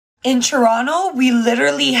In Toronto, we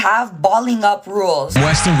literally have balling up rules.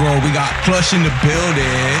 Weston Road, we got Plushh in the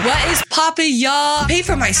building. What is poppin', y'all? Pay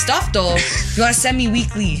for my stuff, though. You want to send me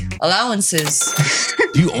weekly allowances.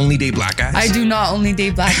 Do you only date black guys? I do not only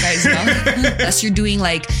date black guys, no. Unless you're doing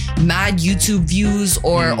like mad YouTube views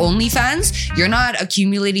or OnlyFans, you're not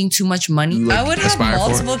accumulating too much money. Like, I would have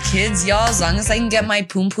multiple kids, y'all, as long as I can get my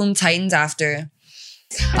poom poom tightened after.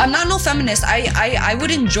 I'm not no feminist. I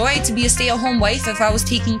would enjoy to be a stay-at-home wife if I was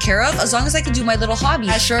taken care of, as long as I could do my little hobby.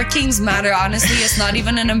 Short kings matter, honestly. It's not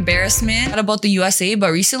even an embarrassment. Not about the USA,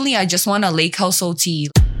 but recently I just won a lake house OT.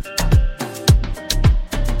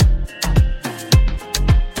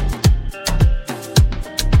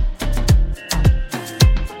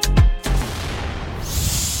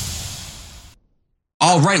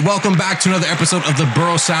 All right, welcome back to another episode of the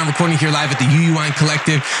Borough Sound, recording here live at the UUN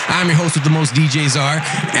Collective. I'm your host with the most, DJs are,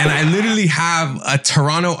 and I literally have a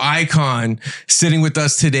Toronto icon sitting with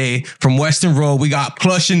us today from Weston Road. We got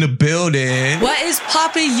Plushh in the building. What is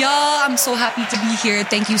poppin', y'all? I'm so happy to be here.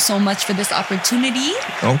 Thank you so much for this opportunity.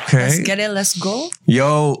 Okay. Let's get it. Let's go.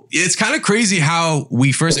 Yo, it's kind of crazy how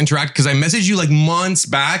we first interacted, because I messaged you like months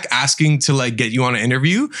back asking to like get you on an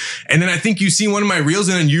interview. And then I think you seen one of my reels,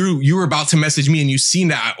 and then you were about to message me, and you seen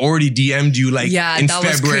that I already DM'd you like in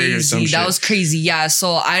February or some shit. That was crazy. Yeah.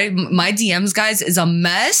 So my DMs, guys, is a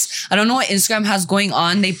mess. I don't know what Instagram has going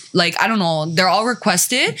on. They like, I don't know. They're all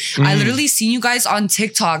requested. I literally seen you guys on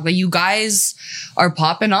TikTok, but you guys are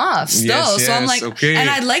popping off still. Yes, so I'm like, okay. And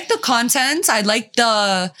I like the content. I like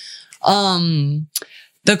the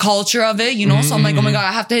culture of it, you know? So I'm like, oh my God,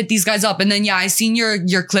 I have to hit these guys up. And then, yeah, I seen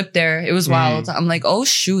your clip there. It was wild. I'm like, oh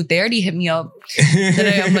shoot, they already hit me up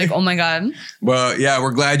today. I'm like, oh my God. Well, yeah,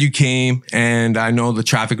 we're glad you came. And I know the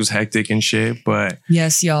traffic was hectic and shit, but...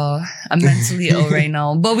 Yes, y'all. I'm mentally ill right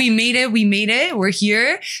now. But we made it. We're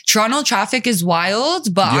here. Toronto traffic is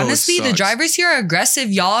wild. But honestly, the drivers here are aggressive,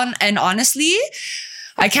 y'all. And honestly...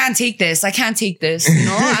 I can't take this. You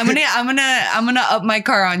know, I'm gonna up my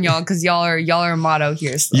car on y'all because y'all are mod out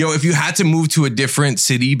here. So. Yo, if you had to move to a different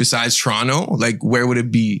city besides Toronto, like where would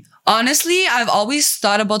it be? Honestly, I've always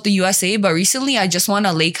thought about the USA, but recently I just won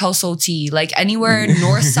a lake house OT, like anywhere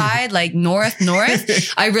north side, like north.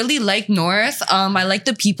 I really like north. I like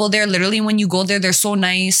the people there. Literally, when you go there, they're so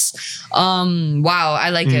nice. Wow,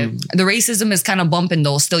 I like it. The racism is kind of bumping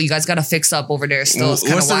though. Still, you guys got to fix up over there. Still, it's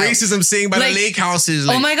what's the wild. racism saying by like, the lake houses?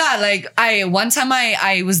 Like, oh my God! Like one time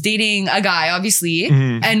I was dating a guy, obviously,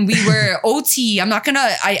 and we were OT. I'm not gonna.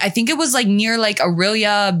 I think it was like near like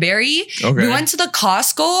Aurelia Berry. Okay. We went to the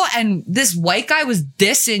Costco. And this white guy was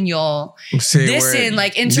dissing y'all.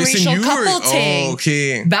 Like interracial couple thing. Oh,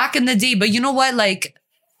 okay. Back in the day. But you know what? Like,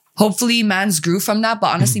 hopefully mans grew from that.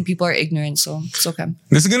 But honestly, people are ignorant. So it's okay.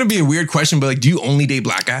 This is going to be a weird question, but like, do you only date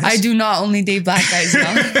black guys? I do not only date black guys. No.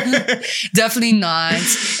 Definitely not.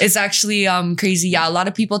 It's actually crazy. Yeah, a lot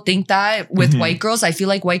of people think that with white girls. I feel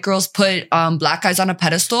like white girls put black guys on a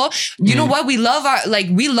pedestal. You know what? We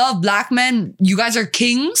love black men. You guys are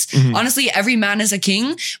kings. Honestly, every man is a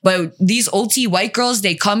king. But these OT white girls,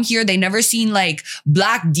 they come here. They never seen like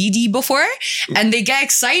black DD before. And they get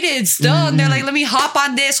excited still. And they're like, let me hop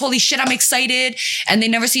on this. Holy shit, I'm excited. And they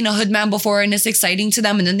never seen a hood man before. And it's exciting to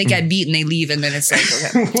them. And then they get beat and they leave. And then it's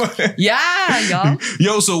like, okay. Yeah, y'all.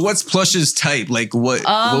 Yo, so what's Plush's type? Like what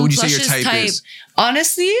would you say your type is?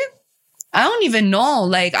 Honestly, I don't even know.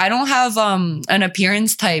 Like, I don't have an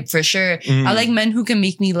appearance type for sure. I like men who can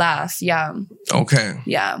make me laugh. Yeah. Okay.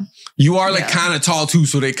 Yeah. You are like kind of tall too,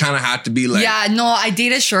 so they kind of have to be like... Yeah, no, I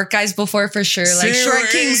dated short guys before for sure. Like, short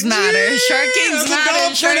kings matter. Short kings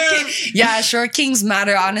matter. Short kings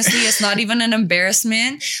matter. Honestly, it's not even an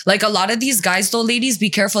embarrassment. Like, a lot of these guys though, ladies, be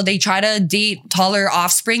careful. They try to date taller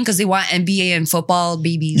offspring because they want NBA and football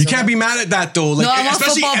babies. You can't be mad at that though. Like, no, I want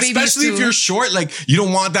football babies especially if you're short, like, you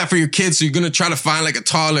don't want that for your kids, so you're going to try to find like a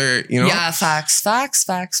taller, you know? Yeah, facts.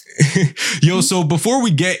 Yo, so before we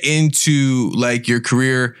get into like your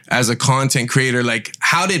career as a content creator, like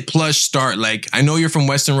how did Plushh start? Like, I know you're from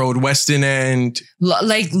Weston Road, Weston and...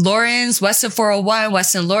 like Lawrence, Weston 401,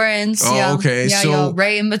 Weston Lawrence. Oh, yeah. Okay. Yeah, so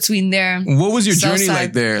right in between there. What was your journey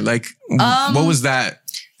like there? Like, what was that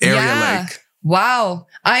area like? Wow.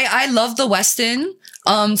 I love the Weston.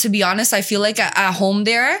 To be honest, I feel like at home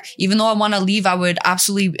there, even though I want to leave,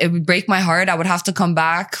 it would break my heart. I would have to come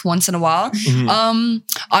back once in a while.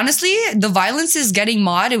 Honestly, the violence is getting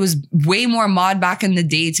mod. It was way more mod back in the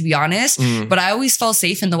day, to be honest. But I always felt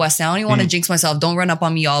safe in the West. I don't even want to jinx myself. Don't run up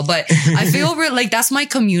on me, y'all. But I feel like that's my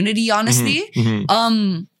community, honestly.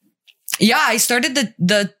 Yeah, I started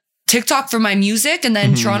the TikTok for my music, and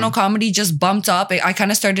then Toronto comedy just bumped up. I kind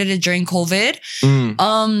of started it during COVID.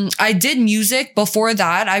 I did music before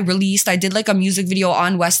that. I did like a music video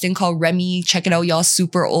on Weston called Remy. Check it out, y'all.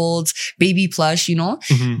 Super old baby Plushh, you know?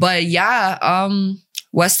 But yeah,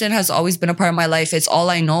 Weston has always been a part of my life. It's all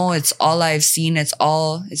I know. It's all I've seen. It's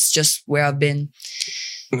just where I've been.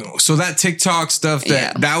 So that TikTok stuff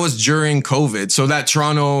that was during COVID. So that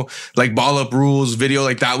Toronto like Ball Up Rules video,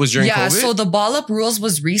 like that was during COVID? Yeah, so the Ball Up Rules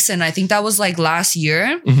was recent. I think that was like last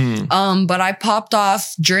year. But I popped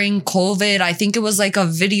off during COVID. I think it was like a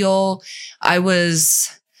video I was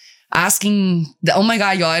asking, oh my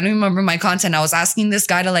God, y'all, I don't remember my content. I was asking this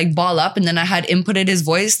guy to like ball up, and then I had inputted his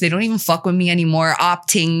voice. They don't even fuck with me anymore.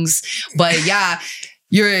 Optings. But yeah.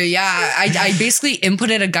 I basically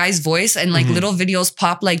inputted a guy's voice, and like little videos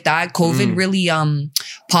pop like that. COVID really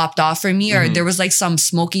popped off for me, or there was like some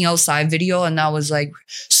smoking outside video, and that was like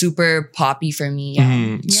super poppy for me.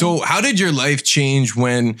 Yeah. So how did your life change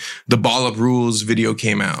when the Ball Up Rules video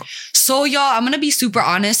came out? So y'all, I'm gonna be super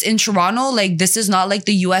honest. In Toronto, like this is not like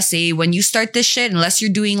the USA. When you start this shit, unless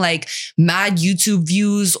you're doing like mad YouTube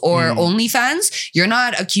views or OnlyFans, you're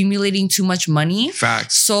not accumulating too much money.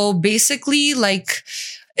 Facts. So basically, like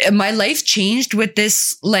my life changed with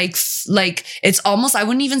this, like it's almost, I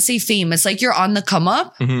wouldn't even say fame. It's like you're on the come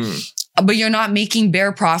up, but you're not making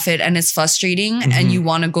bare profit, and it's frustrating, and you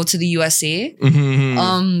want to go to the USA.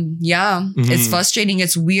 It's frustrating.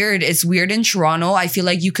 It's weird. It's weird in Toronto. I feel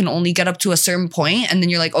like you can only get up to a certain point, and then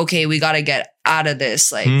you're like, okay, we got to get out of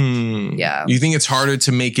this. Like, You think it's harder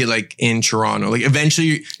to make it like in Toronto? Like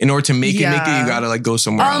eventually, in order to make it, you got to like go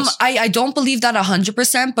somewhere else. I don't believe that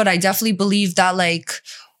 100%, but I definitely believe that like,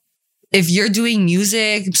 if you're doing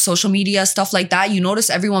music, social media, stuff like that, you notice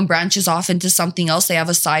everyone branches off into something else. They have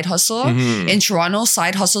a side hustle. In Toronto,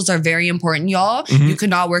 side hustles are very important, y'all. You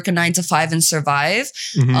cannot work a 9 to 5 and survive.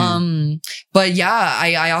 But yeah,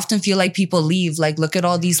 I often feel like people leave. Like, look at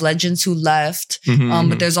all these legends who left.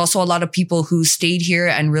 But there's also a lot of people who stayed here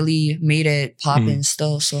and really made it poppin'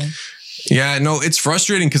 still. So... Yeah, no, it's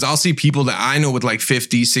frustrating because I'll see people that I know with like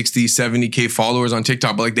 50, 60, 70K followers on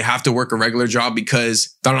TikTok, but like they have to work a regular job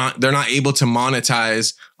because they're not able to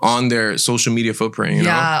monetize on their social media footprint, you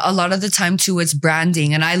know? A lot of the time too, it's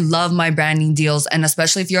branding, and I love my branding deals. And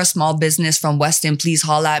especially if you're a small business from Weston, please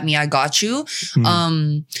holla at me. I got you.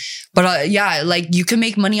 But like you can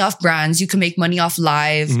make money off brands. You can make money off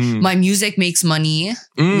live. My music makes money.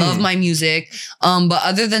 Love my music. But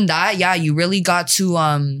other than that, you really got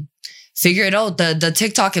to, figure it out. The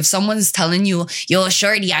TikTok, if someone's telling you, yo,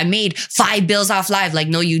 shorty, I made 5 bills off live. Like,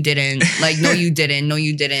 no, you didn't. Like, no, you didn't. No,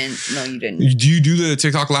 you didn't. No, you didn't. Do you do the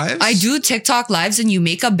TikTok lives? I do TikTok lives, and you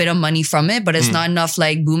make a bit of money from it, but it's not enough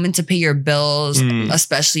like booming to pay your bills,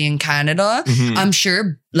 especially in Canada. I'm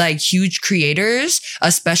sure like huge creators,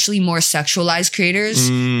 especially more sexualized creators,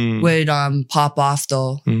 would pop off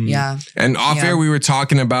though. And off air, we were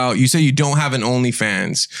talking about, you say you don't have an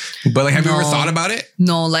OnlyFans, but like, have you ever thought about it?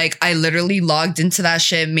 No, like I literally logged into that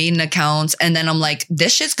shit, made an account, and then I'm like,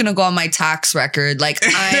 this shit's gonna go on my tax record. Like,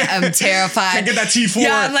 I am terrified. Can't get that T4.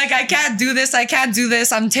 Yeah, like I can't do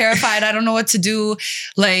this. I'm terrified. I don't know what to do.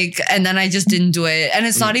 Like, and then I just didn't do it. And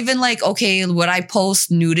it's not even like, okay, would I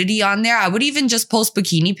post nudity on there? I would even just post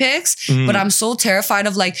bikini pics, but I'm so terrified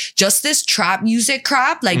of like just this trap music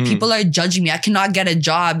crap. Like people are judging me. I cannot get a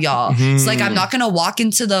job, y'all. It's like, I'm not gonna walk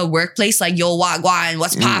into the workplace like, yo, wagwan,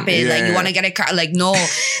 what's poppin'? Like, you want to get a car? Like, no.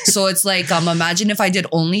 So it's like, imagine if I did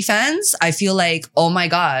OnlyFans. I feel like, oh my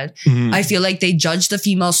God, I feel like they judge the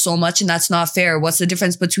female so much, and that's not fair. What's the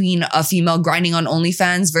difference between a female grinding on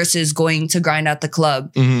OnlyFans versus going to grind at the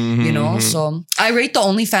club? You know? So I rate the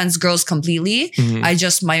OnlyFans girls completely. I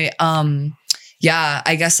just might,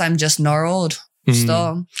 I guess I'm just gnarled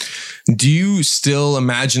still. Do you still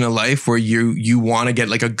imagine a life where you want to get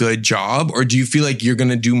like a good job, or do you feel like you're going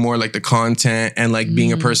to do more like the content and like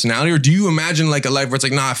being a personality, or do you imagine like a life where it's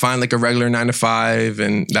like, nah, I find like a regular 9 to 5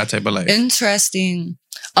 and that type of life? Interesting.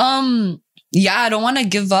 I don't want to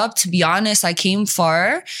give up, to be honest. I came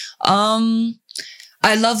far.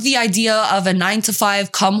 I love the idea of a 9 to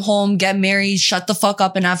 5, come home, get married, shut the fuck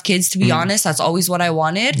up and have kids, to be honest. That's always what I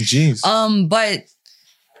wanted. Jeez. But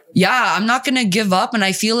I'm not going to give up. And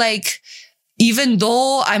I feel like even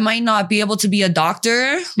though I might not be able to be a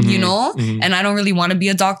doctor, you know, and I don't really want to be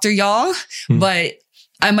a doctor, y'all, but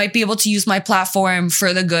I might be able to use my platform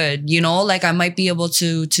for the good, you know, like I might be able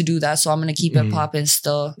to do that. So I'm going to keep it popping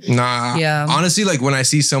still. Nah, yeah. Honestly, like when I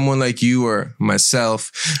see someone like you or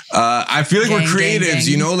myself, I feel like we're creatives,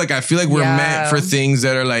 you know, like I feel like we're meant for things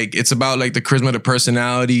that are like, it's about like the charisma, the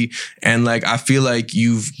personality. And like, I feel like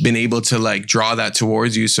you've been able to like draw that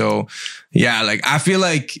towards you. So yeah, like I feel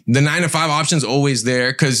like the 9 to 5 option is always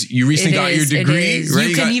there because you recently got your degree, right?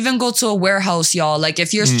 You can even go to a warehouse, y'all. Like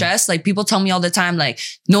if you're stressed, like people tell me all the time, like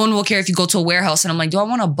no one will care if you go to a warehouse. And I'm like, do I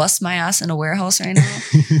want to bust my ass in a warehouse right now?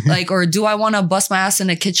 Like, or do I want to bust my ass in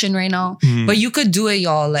a kitchen right now? But you could do it,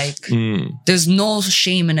 y'all. Like there's no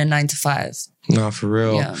shame in a 9 to 5. No, for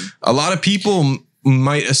real. Yeah. A lot of people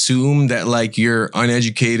might assume that like you're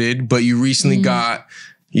uneducated, but you recently got...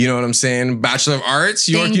 You know what I'm saying? Bachelor of Arts,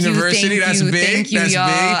 York University. That's big. Thank you, that's y'all.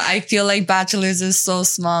 big. I feel like bachelor's is so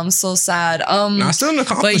small. I'm so sad. Nah, still an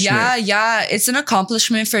accomplishment. But yeah, it's an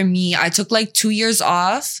accomplishment for me. I took like 2 years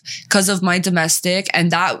off because of my domestic, and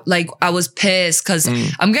that like I was pissed because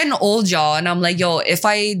I'm getting old, y'all, and I'm like, yo, if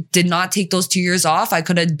I did not take those 2 years off, I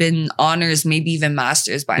could have been honors, maybe even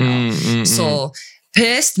masters by now. So.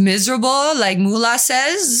 Pissed, miserable, like Mula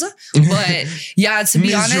says. But yeah, to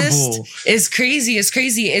be honest, it's crazy. It's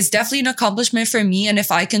crazy. It's definitely an accomplishment for me. And if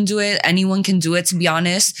I can do it, anyone can do it, to be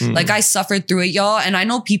honest. Like I suffered through it, y'all. And I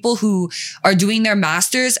know people who are doing their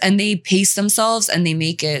masters and they pace themselves and they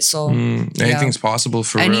make it. So anything's possible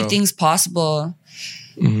for real. Anything's possible.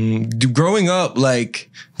 Growing up, like,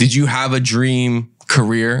 did you have a dream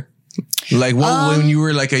career? Like what when you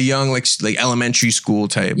were like a young, like elementary school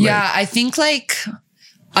type? Yeah, like, I think like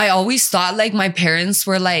I always thought like my parents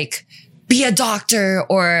were like, be a doctor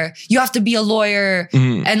or you have to be a lawyer.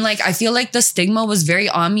 And like, I feel like the stigma was very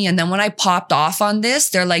on me. And then when I popped off on this,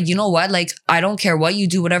 they're like, you know what? Like, I don't care what you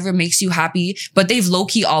do, whatever makes you happy. But they've low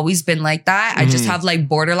key always been like that. I just have like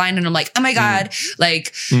borderline and I'm like, oh my God,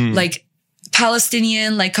 like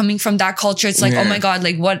Palestinian, like coming from that culture, it's like, oh my God,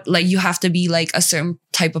 like what, like you have to be like a certain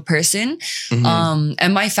type of person.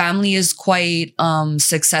 And my family is quite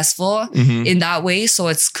successful in that way. So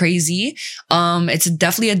it's crazy. It's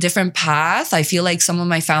definitely a different path. I feel like some of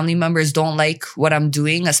my family members don't like what I'm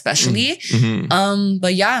doing, especially.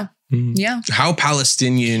 But yeah. Yeah. How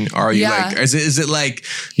Palestinian are you? Like, is it like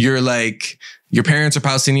you're like your parents are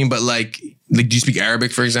Palestinian, but like do you speak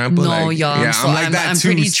Arabic, for example? No, like, y'all. Yeah, so I'm like that I'm too.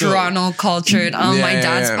 pretty So. Toronto cultured. My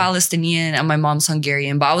dad's Palestinian and my mom's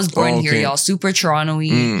Hungarian, but I was born here, y'all. Super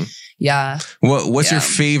Toronto-y. Yeah. What's your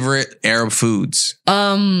favorite Arab foods?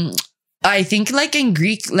 I think like in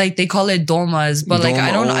Greek, like they call it dolmas, but like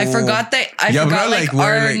I don't know. I forgot that. I forgot like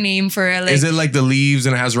our name for it. Like, is it like the leaves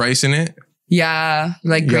and it has rice in it? Yeah,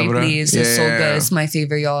 like grape leaves. It's so good. It's my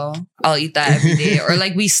favorite, y'all. I'll eat that every day. Or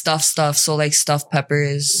like we stuff stuff. So like stuffed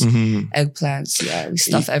peppers, eggplants. Yeah, we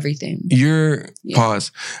stuff everything.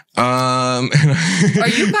 Pause. Are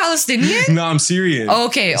you Palestinian? No, I'm Syrian.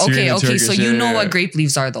 Okay. Turkish, so you know what grape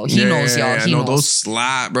leaves are though. He knows, y'all. He knows. Those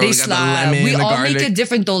slap, bro. They slap. The lemon, we all garlic. make it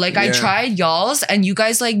different though. Like I tried y'all's and you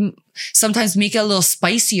guys like sometimes make it a little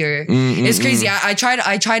spicier. It's crazy. I tried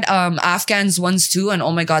Afghans ones too, and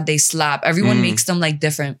oh my God, they slap. Everyone makes them like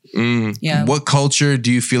different. Yeah. What culture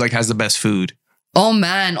do you feel like has the best food? Oh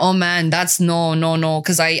man, that's no,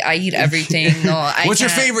 because I eat everything. No, What's your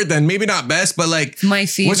favorite then? Maybe not best, but like my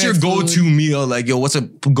favorite. What's your go-to meal? Like, yo, what's a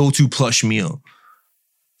go-to Plushh meal?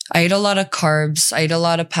 I eat a lot of carbs. I eat a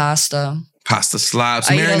lot of pasta. Pasta slaps,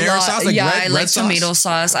 marinara sauce, like I like sauce? tomato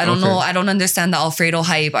sauce. I don't know. I don't understand the Alfredo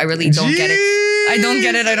hype. I really don't get it. I don't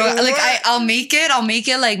get it. I don't like. I'll make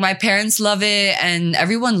it. Like my parents love it and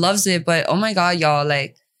everyone loves it. But oh my God, y'all,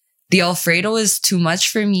 like the Alfredo is too much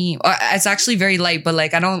for me. It's actually very light, but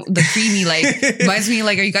like I don't. The creamy like reminds me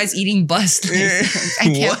like, are you guys eating bust? Like,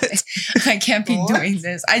 I can't be doing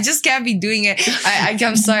this. I just can't be doing it.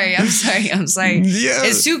 I'm sorry. Yeah.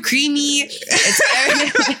 It's too creamy.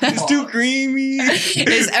 It's too creamy.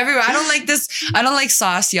 It's everywhere. I don't like this. I don't like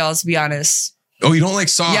sauce, y'all, to be honest. Oh, you don't like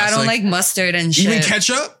sauce? Yeah, I don't like mustard and shit. Even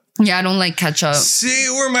ketchup? Yeah, I don't like ketchup. See,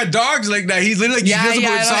 where my dog's like that. He's literally like, he doesn't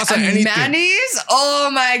put sauce on anything. Mayonnaise?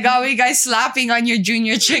 Oh my God, we guys slapping on your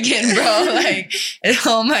junior chicken, bro. Like,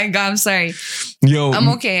 oh my God, I'm sorry. Yo. I'm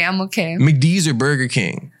okay. McD's or Burger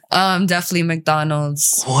King? Definitely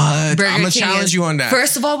McDonald's. What? I'm gonna challenge you on that.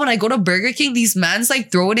 First of all, when I go to Burger King, these mans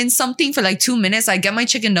like throw it in something for like 2 minutes. I get my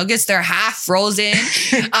chicken nuggets. They're half frozen.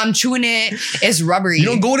 I'm chewing it. It's rubbery. You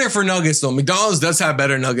don't go there for nuggets though. McDonald's does have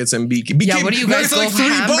better nuggets than BK. Yeah, what do you guys go like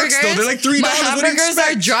 $3 though. They're like $3. My hamburgers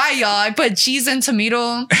are dry, y'all. I put cheese and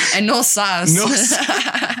tomato and no sauce.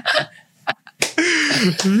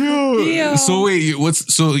 Yo. So wait,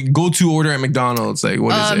 so go-to order at McDonald's? Like,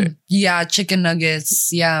 what is it? Yeah, chicken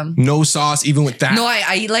nuggets. Yeah. No sauce, even with that. No,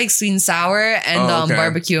 I eat like sweet and sour and okay.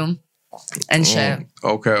 barbecue and shit.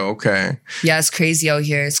 Okay. Yeah, it's crazy out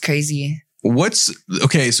here. It's crazy.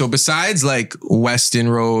 So besides like Weston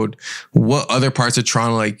Road, what other parts of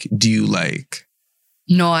Toronto like do you like?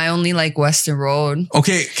 No, I only like Weston Road.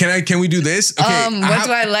 Okay, can we do this? Okay, what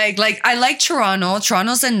do I like? Like I like Toronto.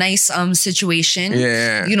 Toronto's a nice situation.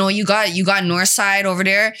 Yeah. You know, you got North Side over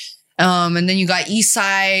there. And then you got East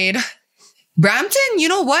Side. Brampton, you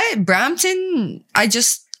know what? Brampton,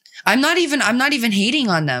 I'm not even hating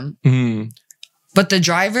on them. Mm-hmm. But the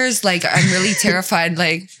drivers, like, I'm really terrified.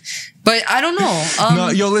 Like, but I don't know. No,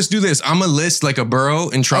 yo, let's do this. I'm gonna list like a borough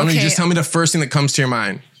in Toronto. Okay. You just tell me the first thing that comes to your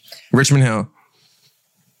mind. Richmond Hill.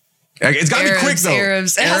 It's gotta be quick though.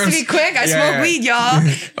 Arabs. It has to be quick. I smoke weed, y'all.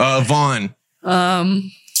 Vaughan.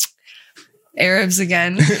 Arabs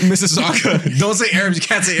again. Mississauga. Don't say Arabs. You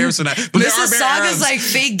can't say Arabs for that. But Mississauga's like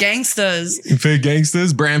fake gangsters. Fake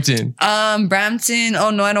gangsters. Brampton. Brampton. Oh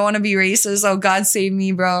no, I don't want to be racist. Oh God, save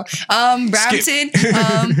me, bro. Brampton.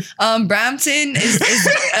 Brampton is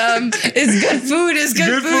good food. Is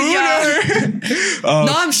good food, y'all.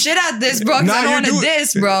 No, I'm shit at this, bro. Cause I don't want to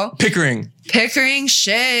diss, bro. Pickering,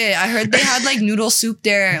 shit. I heard they had like noodle soup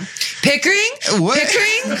there. Pickering? What?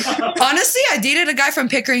 Pickering? Honestly, I dated a guy from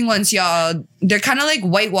Pickering once, y'all. They're kind of like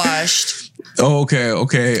whitewashed. Oh, okay.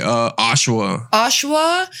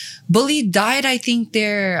 Oshawa. Bully died, I think,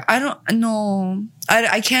 there. I don't know.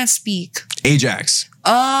 I can't speak. Ajax.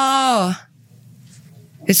 Oh.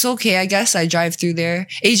 It's okay, I guess. I drive through there.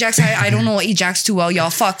 Ajax, I don't know Ajax too well,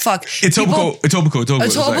 y'all. Fuck.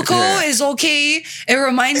 Etobicoke is okay. It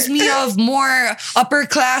reminds me of more upper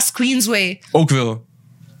class Queensway. Oakville.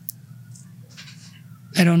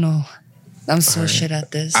 I don't know. I'm so shit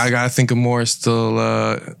at this. I gotta think of more still.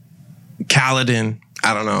 Caledon.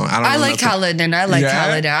 I don't know. I like Caledon.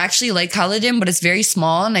 Caledon. I actually like Caledon, but it's very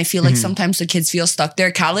small, and I feel like sometimes the kids feel stuck there.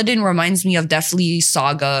 Caledon reminds me of definitely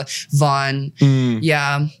Saga, Vaughan.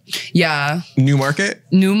 Yeah. Newmarket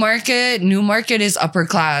is upper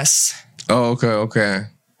class. Oh, okay.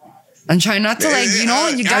 I'm trying not to you guys. I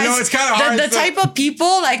know it's kind of hard. The type of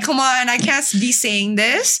people, like, come on, I can't be saying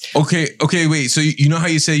this. Okay, wait. So you know how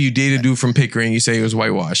you say you dated a dude from Pickering? You say he was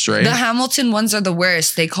whitewashed, right? The Hamilton ones are the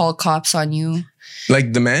worst. They call cops on you.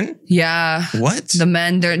 Like the men? Yeah. What? The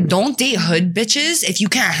men, don't date hood bitches. If you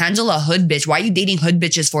can't handle a hood bitch, why are you dating hood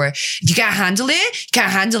bitches for? If you can't handle it, you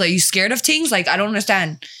can't handle it. You scared of things? Like, I don't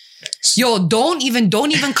understand. Yo, don't even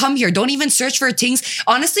come here. Don't even search for things.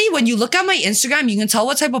 Honestly, when you look at my Instagram, you can tell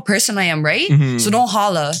what type of person I am, right? So don't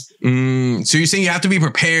holla. So you're saying you have to be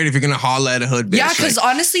prepared if you're gonna holla at a hood bitch? Yeah, because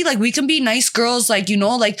honestly, like, we can be nice girls, like,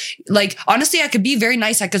 like honestly, I could be very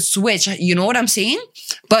nice. I could switch. You know what I'm saying?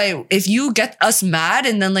 But if you get us mad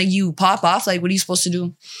and then like you pop off, like, what are you supposed to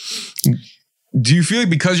do? Do you feel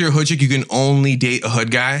like because you're a hood chick, you can only date a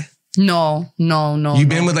hood guy? No. You've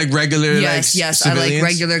been with like regular, yes, civilians? I like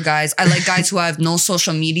regular guys. I like guys who have no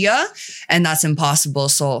social media, and that's impossible.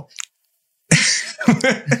 So,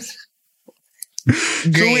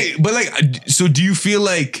 great. So do you feel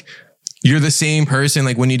like you're the same person,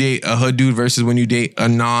 like when you date a hood dude versus when you date a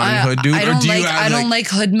non-hood dude? I don't like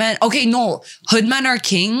hood men. Okay, no, hood men are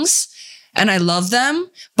kings. And I love them,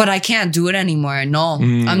 but I can't do it anymore. No,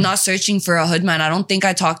 I'm not searching for a hood man. I don't think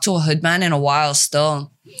I talked to a hood man in a while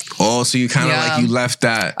still. Oh, so you kind of like you left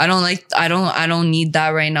that. I don't need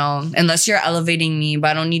that right now. Unless you're elevating me,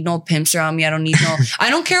 but I don't need no pimps around me. I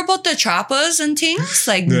don't care about the trappas and things.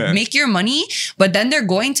 Like, make your money. But then they're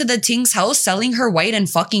going to the thing's house, selling her white and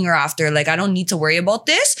fucking her after. Like, I don't need to worry about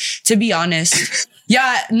this, to be honest.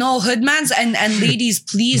 Yeah, no, hoodmans and ladies,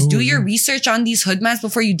 please do your research on these hoodmans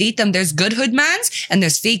before you date them. There's good hoodmans and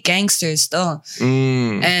there's fake gangsters still.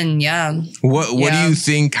 And yeah. What do you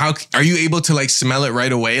think? How are you able to like smell it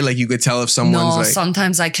right away? Like you could tell if someone's like...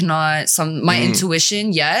 sometimes I cannot. My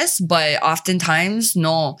intuition, yes, but oftentimes,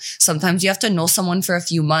 no. Sometimes you have to know someone for a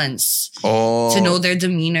few months to know their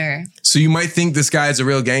demeanor. So you might think this guy's a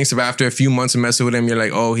real gangster, but after a few months of messing with him, you're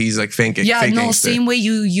like, oh, he's like fake gangster. Same way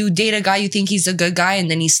you date a guy, you think he's a good guy,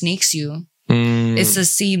 and then he snakes you. It's the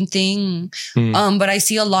same thing. But I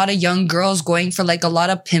see a lot of young girls going for like a lot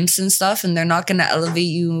of pimps and stuff, and they're not gonna elevate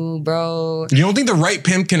you, bro. You don't think the right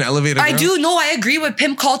pimp can elevate a girl? I do. No, I agree with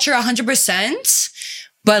pimp culture 100%.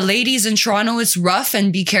 But ladies in Toronto, it's rough,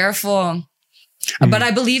 and be careful. But I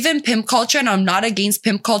believe in pimp culture, and I'm not against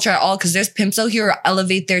pimp culture at all, because there's pimps out here who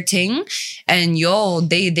elevate their ting, and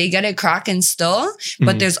they get it cracking still.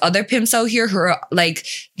 But there's other pimps out here who are like,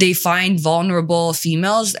 they find vulnerable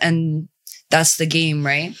females and that's the game,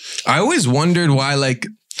 right? I always wondered why like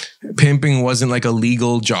pimping wasn't like a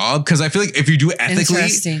legal job, because I feel like if you do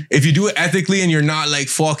it ethically and you're not like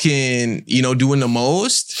fucking, you know, doing the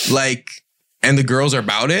most, like, and the girls are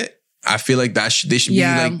about it, I feel like they should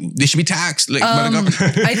be taxed like by the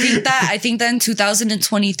government. I think that in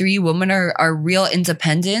 2023 women are real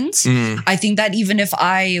independent. I think that even if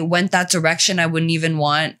I went that direction, I wouldn't even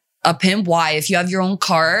want a pimp. Why? If you have your own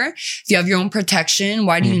car, if you have your own protection,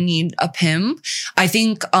 why do you need a pimp? I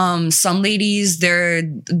think some ladies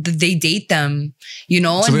they date them, you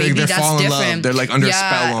know, so and maybe that's different. Love. They're like under a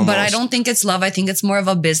spell almost. But I don't think it's love. I think it's more of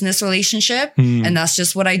a business relationship, and that's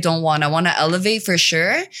just what I don't want. I want to elevate for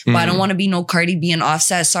sure, but I don't want to be no Cardi B and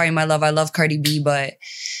Offset. Sorry, my love, I love Cardi B, but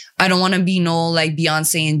I don't want to be no like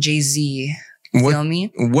Beyonce and Jay-Z. You feel me?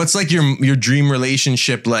 What's like your dream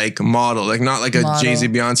relationship like model? Like not like a Jay-Z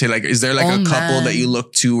Beyonce. Like is there like a couple that you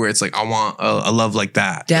look to where it's like I want a love like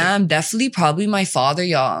that? Damn, definitely probably my father,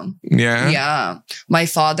 y'all. Yeah. Yeah. My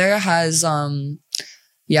father has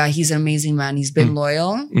he's an amazing man. He's been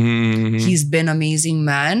loyal. Mm-hmm. He's been amazing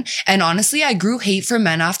man. And honestly, I grew hate for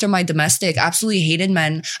men after my domestic. Absolutely hated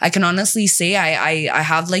men. I can honestly say I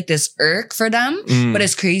have like this irk for them, but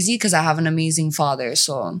it's crazy because I have an amazing father.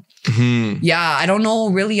 So yeah, I don't know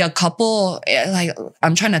really a couple. Like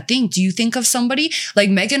I'm trying to think. Do you think of somebody like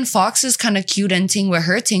Megan Fox is kind of cute and ting with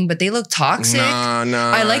her ting, but they look toxic.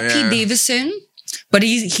 I like Pete Davidson. But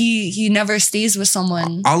he never stays with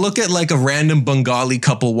someone. I'll look at like a random Bengali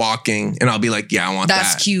couple walking and I'll be like, yeah, I want that.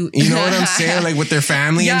 That's cute. You know what I'm saying? Like with their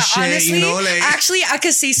family and shit, honestly, you know? Like actually, I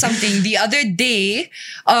could say something. The other day,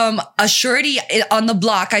 a shorty on the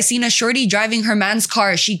block, I seen a shorty driving her man's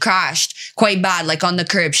car. She crashed quite bad, like on the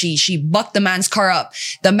curb. She bucked the man's car up.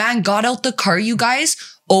 The man got out the car, you guys,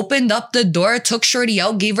 opened up the door, took shorty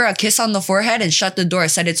out, gave her a kiss on the forehead and shut the door,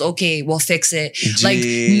 said it's okay, we'll fix it. Jeez. Like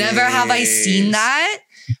never have I seen that.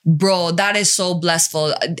 Bro, that is so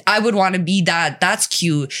blissful. I would want to be that. That's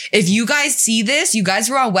cute. If you guys see this, you guys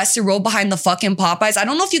were on Weston Road behind the fucking Popeyes. I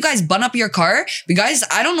don't know if you guys bun up your car. You guys,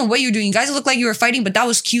 I don't know what you're doing. You guys look like you were fighting, but that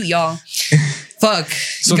was cute, y'all. Fuck.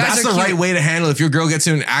 So that's the right way to handle it. If your girl gets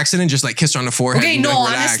in an accident, just like kiss her on the forehead. Okay, no,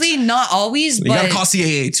 like, honestly, not always. You but gotta call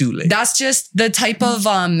CAA too. Like. That's just the type of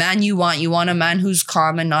man you want. You want a man who's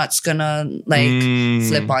calm and not gonna like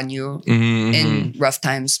flip on you in rough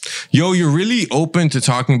times. Yo, you're really open to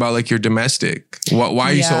talking about like your domestic. Why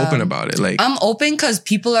are you so open about it? Like I'm open because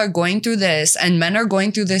people are going through this and men are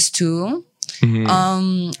going through this too.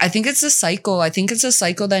 I think it's a cycle. I think it's a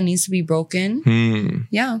cycle that needs to be broken.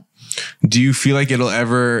 Yeah. Do you feel like it'll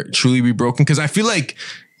ever truly be broken? Because I feel like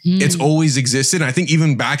it's always existed. I think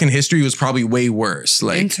even back in history, it was probably way worse.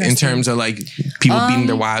 Like in terms of like people beating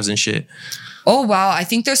their wives and shit. Oh, wow. I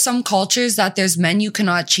think there's some cultures that there's men you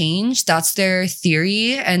cannot change. That's their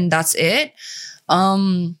theory and that's it.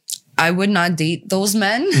 I would not date those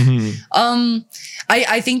men.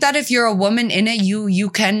 I think that if you're a woman in it, you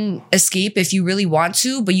can escape if you really want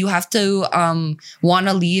to, but you have to want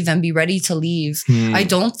to leave and be ready to leave. I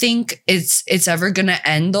don't think it's ever gonna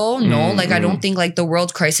end though. No, like I don't think like the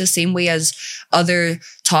world crisis, same way as other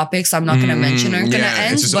topics I'm not gonna mention, aren't gonna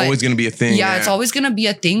end. It's just always gonna be a thing. Yeah, it's always gonna be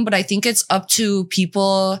a thing. But I think it's up to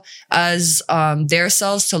people as their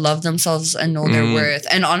selves to love themselves and know their worth.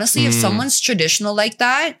 And honestly, if someone's traditional like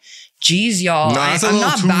that, geez, y'all, I'm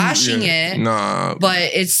not bashing it. Nah.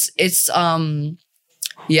 But it's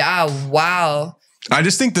wow. I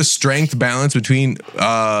just think the strength balance between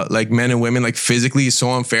like men and women, like physically, is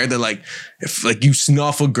so unfair that like if like you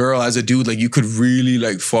snuff a girl as a dude, like you could really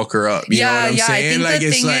like fuck her up. You know what I'm saying? I think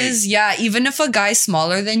the thing is, even if a guy's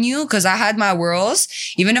smaller than you, because I had my whirls,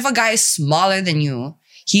 even if a guy is smaller than you,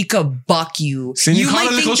 he could buck you. So you might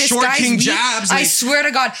think this guy's weak. Jabs, I swear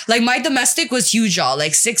to God, like my domestic was huge, y'all.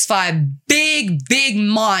 Like 6'5", big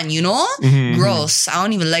man, you know? Gross. I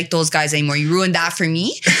don't even like those guys anymore. You ruined that for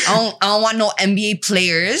me. I don't want no NBA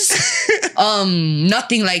players.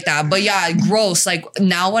 Nothing like that. But yeah, gross. Like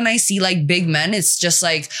now when I see like big men, it's just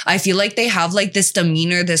like I feel like they have like this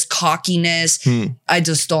demeanor, this cockiness. I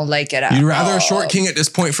just don't like it at all. You'd rather a short king at this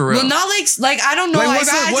point for real. Well, not like I don't know. Like,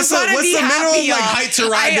 what's the minimum like height to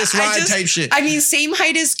ride this ride type shit? I mean, same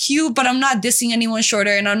height is cute, but I'm not dissing anyone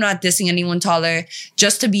shorter and I'm not dissing anyone taller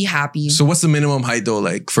just to be happy. So what's the minimum height though?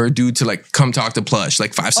 Like for a dude to like come talk to Plushh,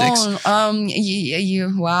 like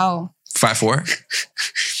 5'6"? Wow. 5'4"?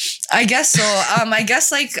 I guess so. I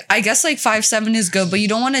guess like 5'7" is good, but you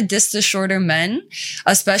don't want to diss the shorter men,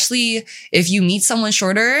 especially if you meet someone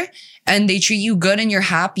shorter and they treat you good and you're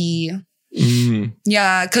happy.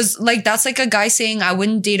 Yeah, because like that's like a guy saying I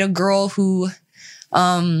wouldn't date a girl who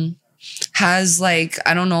has like,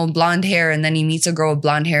 I don't know, blonde hair, and then he meets a girl with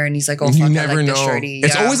blonde hair and he's like, oh, You fuck, I never like know. this shorty.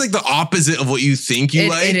 It's Yeah. always like the opposite of what you think you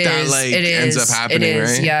like that like ends up happening, it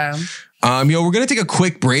is, right? Yeah. Yo, we're gonna take a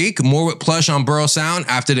quick break. More with Plush on Borough Sound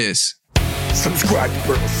after this. Subscribe to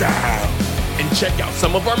Borough Sound and check out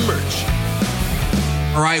some of our merch.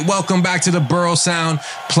 All right, welcome back to the Borough Sound.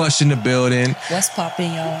 Plush in the building. What's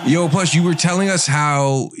popping, y'all? Yo, Plush, you were telling us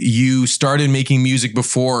how you started making music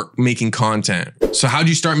before making content. So how'd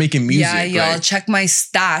you start making music? Yeah, y'all, Like, check my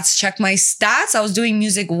stats. I was doing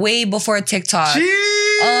music way before TikTok.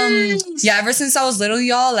 jeez. Yeah, ever since I was little,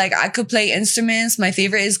 y'all, like I could play instruments. My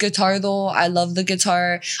favorite is guitar though. I love the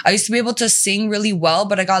guitar. I used to be able to sing really well,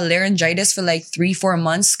 but I got laryngitis for like 3-4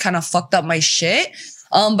 months, kind of fucked up my shit.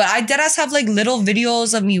 But I deadass have like little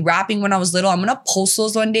videos of me rapping when I was little. I'm gonna post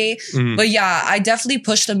those one day. But yeah, I definitely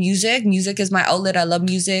push the music. Music is my outlet. I love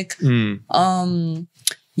music.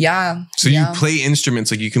 Yeah. So you play instruments,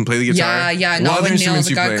 like you can play the guitar? Yeah. What Not other with instruments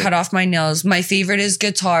nails. I you got play? cut off my nails. My favorite is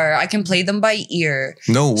guitar. I can play them by ear.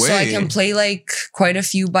 No way. So I can play like quite a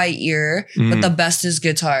few by ear, but the best is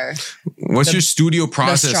guitar. What's your studio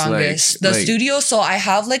process The strongest. like? The studio. So I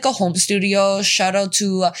have like a home studio. Shout out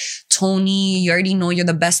to Tony. You already know you're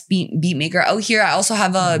the best beat maker out here. I also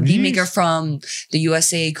have a beat maker from the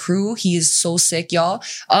USA crew. He is so sick, y'all.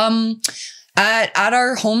 At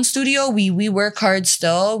our home studio, we work hard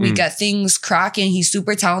still. We get things cracking. He's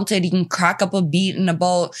super talented. He can crack up a beat in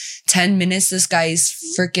about 10 minutes. This guy is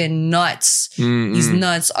freaking nuts. He's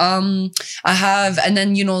nuts. And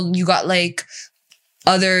then, you know, you got like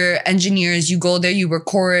other engineers, you go there, you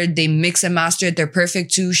record, they mix and master it. They're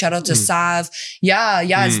perfect too. Shout out to Sav. Yeah.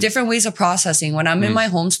 It's different ways of processing. When I'm in my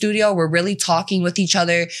home studio, we're really talking with each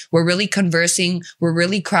other. We're really conversing. We're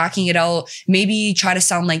really cracking it out. Maybe try to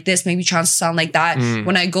sound like this, maybe try to sound like that.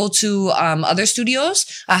 When I go to other studios,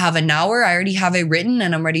 I have an hour. I already have it written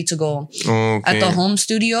and I'm ready to go. Okay. At the home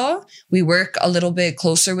studio, we work a little bit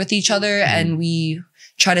closer with each other and we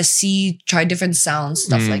try different sounds,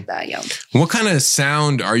 stuff like that. Yeah. What kind of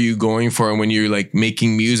sound are you going for when you're like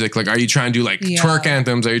making music? Like, are you trying to do like twerk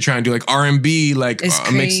anthems? Are you trying to do like R&B? Like, It's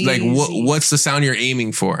mix, like crazy. what's the sound you're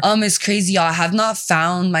aiming for? It's crazy, y'all. I have not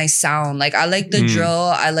found my sound. Like, I like the drill.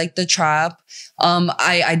 I like the trap.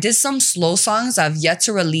 I did some slow songs. I've yet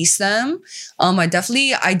to release them. I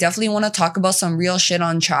definitely want to talk about some real shit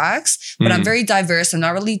on tracks, but I'm very diverse. I'm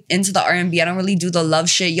not really into the R&B. I don't really do the love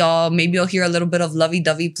shit, y'all. Maybe you'll hear a little bit of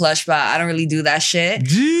lovey-dovey Plush, but I don't really do that shit.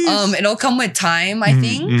 Jeez. It'll come with time, I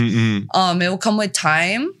think. It'll come with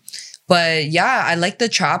time. But yeah, I like the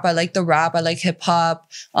trap. I like the rap. I like hip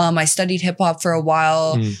hop. I studied hip hop for a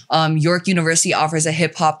while. York University offers a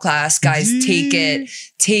hip hop class. Guys, take it.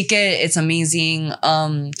 It's amazing.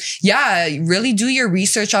 Yeah, really do your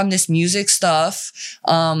research on this music stuff.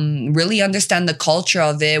 Really understand the culture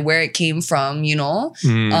of it, where it came from, you know?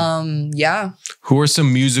 Yeah. Who are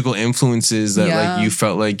some musical influences that like you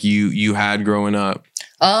felt like you had growing up?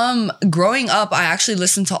 Growing up, I actually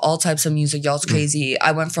listened to all types of music. Y'all, it's crazy.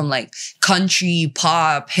 I went from like country,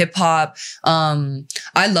 pop, hip hop.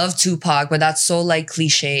 I love Tupac, but that's so like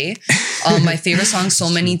cliche. My favorite song, So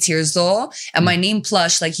Many Tears though. And my name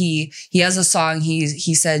Plush, like he has a song. He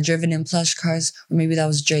said driven in plush cars, or maybe that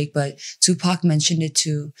was Drake, but Tupac mentioned it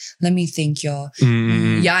too. Let me think, y'all.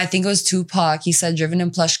 Yeah, I think it was Tupac. He said driven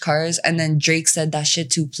in plush cars, and then Drake said that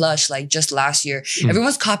shit too plush, like just last year.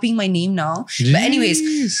 Everyone's copying my name now. But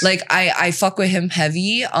anyways, like I fuck with him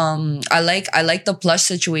heavy. I like the plush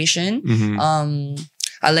situation.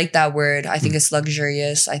 I like that word. I think it's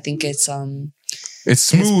luxurious. I think it's smooth.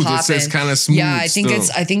 It's It's kind of smooth. Yeah, I think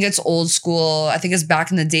still. it's old school. I think it's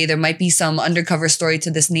back in the day. There might be some undercover story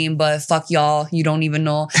to this name, but fuck y'all, you don't even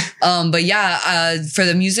know. But yeah, for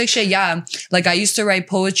the music shit, yeah. Like I used to write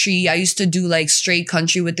poetry. I used to do like straight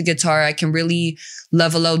country with the guitar. I can really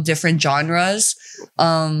level out different genres.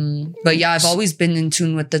 But yeah, I've always been in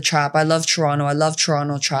tune with the trap. I love Toronto. I love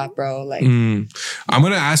Toronto trap, bro. Like I'm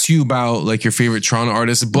gonna ask you about like your favorite Toronto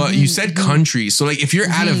artists, but you said country. So like if you're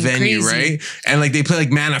at a venue, crazy. right? And like they play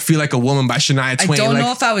like Man, I Feel Like a Woman by Shania I Twain. don't like,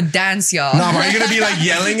 know if I would dance, y'all. no, but are you gonna be like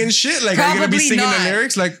yelling and shit? Like are you gonna be Probably singing not. the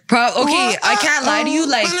lyrics? Like Okay, I can't lie to you.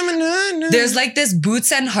 Like there's like this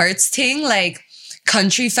Boots and Hearts thing, like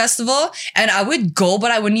country festival, and I would go,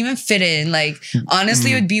 but I wouldn't even fit in. Like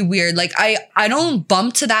honestly, it would be weird. Like I don't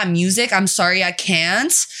bump to that music. I'm sorry, I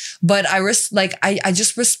can't. But I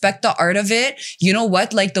just respect the art of it. You know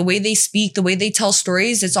what? Like the way they speak, the way they tell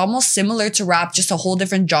stories, it's almost similar to rap, just a whole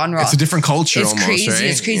different genre. it's a different culture It's almost, crazy. right?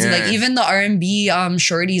 It's crazy. Yeah. Like even the R&B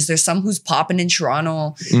shorties, there's some who's popping in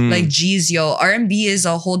Toronto. Like geez, yo, R&B is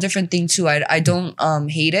a whole different thing too. I don't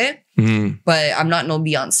hate it. But I'm not no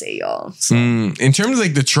Beyonce, y'all. So. In terms of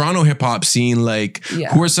like the Toronto hip hop scene, like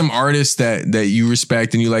who are some artists that you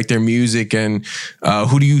respect and you like their music, and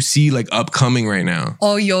who do you see like upcoming right now?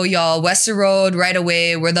 Oh, y'all, Weston Road right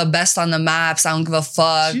away. We're the best on the maps. I don't give a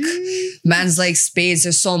fuck. Man's like Spades.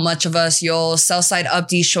 There's so much of us, yo. Southside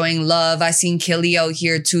Updee showing love. I seen Killy out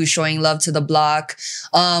here too, showing love to the block.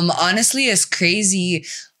 Honestly, it's crazy.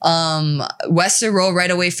 Weston Road right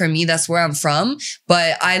away for me. That's where I'm from.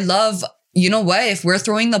 But I love, you know what? If we're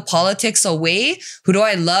throwing the politics away, who do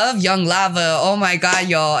I love? Young Lava. Oh my God,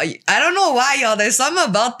 y'all. I don't know why, y'all. There's something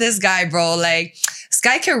about this guy, bro. Like, this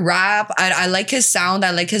guy can rap. I like his sound. I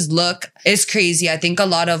like his look. It's crazy. I think a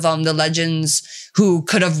lot of the legends who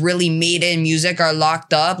could have really made it in music are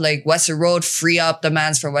locked up. Like Weston Road, free up the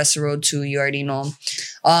mans for Weston Road too. You already know.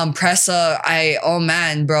 Pressa, oh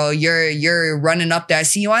man, bro, you're running up there. I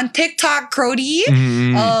see you on TikTok, Crody.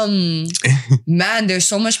 Man, there's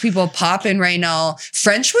so much people popping right now.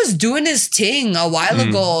 French was doing his thing a while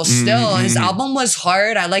ago. Still, his album was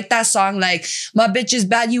hard. I like that song. Like, my bitch is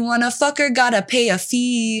bad. You wanna fuck her? Gotta pay a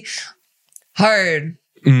fee. Hard.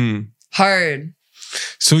 Hard.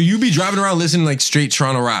 So you be driving around listening like straight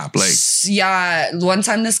Toronto rap, like? Yeah. One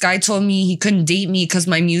time this guy told me he couldn't date me because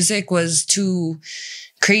my music was too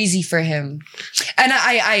crazy for him. And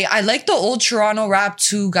I like the old Toronto rap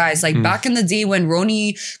too, guys. Like back in the day when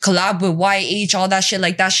Roni collabed with YH, all that shit,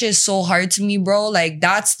 like that shit is so hard to me, bro. Like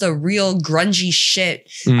that's the real grungy shit.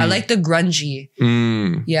 I like the grungy.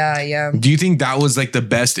 Yeah. Do you think that was like the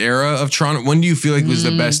best era of Toronto? When do you feel like was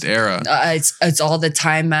the best era? It's all the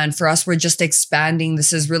time, man. For us, we're just expanding.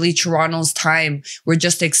 This is really Toronto's time. We're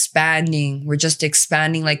just expanding. We're just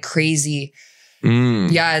expanding like crazy.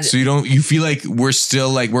 Yeah. So you feel like we're still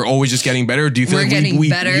like, we're always just getting better? Or do you feel we're like getting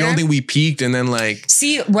better? You don't think we peaked and then like...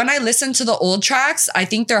 See, when I listen to the old tracks, I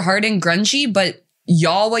think they're hard and grungy, but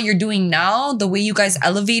y'all, what you're doing now, the way you guys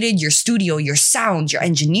elevated your studio, your sound, your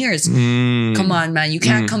engineers. Come on, man. You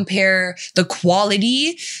can't compare the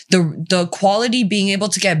quality, the quality being able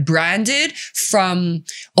to get branded from,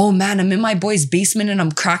 oh man, I'm in my boy's basement and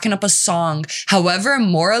I'm cracking up a song. However,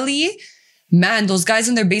 morally, man, those guys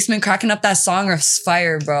in their basement cracking up that song are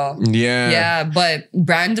fire, bro. Yeah, but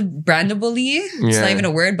brandably, it's not even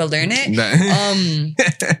a word, but learn it.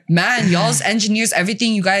 Man, y'all's engineers,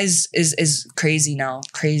 everything you guys is crazy now.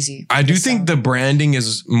 Crazy. I do think the branding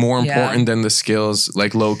is more important than the skills,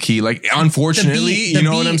 like low key. Like, unfortunately, you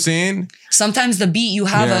know what I'm saying? Sometimes the beat, you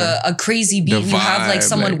have a crazy beat and you have like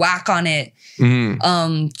someone whack on it.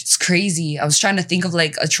 It's crazy. I was trying to think of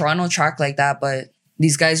like a Toronto track like that, but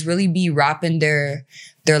these guys really be rapping their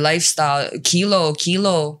lifestyle.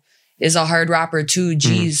 Kilo is a hard rapper too.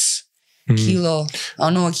 Jeez. Kilo. I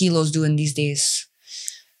don't know what Kilo's doing these days.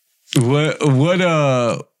 What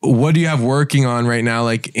do you have working on right now,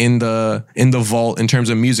 like in the vault in terms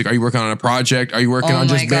of music? Are you working on a project? Are you working on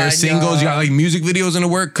just bare singles? You got like music videos in the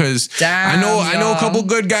work? Cause I know a couple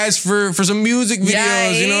good guys for some music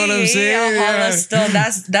videos. You know what I'm saying? Still,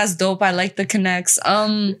 that's dope. I like the connects.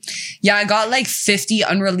 I got like 50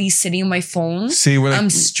 unreleased sitting in my phone. I'm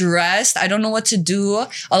stressed. I don't know what to do.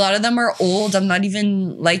 A lot of them are old. I'm not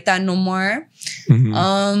even like that no more.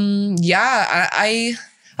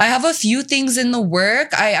 I have a few things in the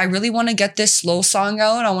work. I really want to get this slow song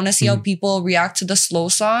out. I want to see how people react to the slow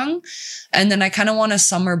song. And then I kind of want a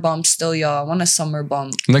summer bump still, y'all. I want a summer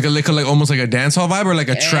bump. Like almost like a dancehall vibe or like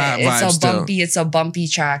a trap vibe still? It's a bumpy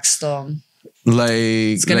track still.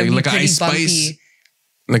 It's gonna be like Ice Spice. Bumpy.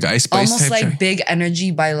 Like an Ice Spice almost type like track? Big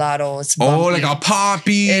Energy by Lotto. It's bumpy. Oh, like a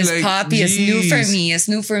poppy. It's like, poppy. Geez. It's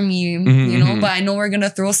new for me, you know, but I know we're going to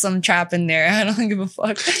throw some trap in there. I don't give a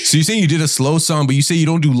fuck. So you're saying you did a slow song, but you say you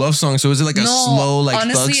don't do love songs. So is it like a slow, like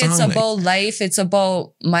honestly, thug song? It's about life. It's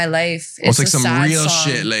about my life. It's like some real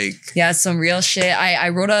song. shit. Like, yeah, it's some real shit. I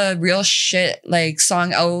wrote a real shit like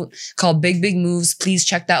song out called Big Big Moves. Please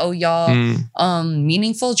check that out, y'all.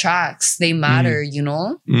 Meaningful tracks. They matter, you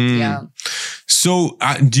know? Yeah. So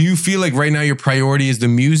do you feel like right now your priority is the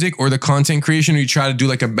music or the content creation, or you try to do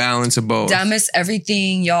like a balance of both? Damn, it's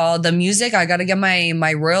everything, y'all. The music, I got to get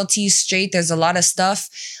my royalties straight. There's a lot of stuff.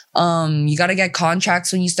 You got to get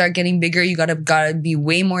contracts when you start getting bigger. You got to be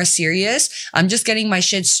way more serious. I'm just getting my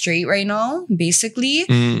shit straight right now, basically.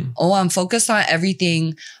 I'm focused on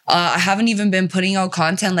everything. I haven't even been putting out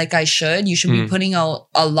content like I should. You should be putting out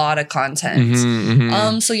a lot of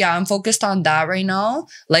content. So yeah, I'm focused on that right now.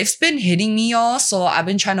 Life's been hitting me, y'all. So I've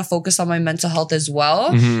been trying to focus on my mental health as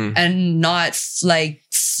well and not like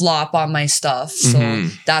flop on my stuff. So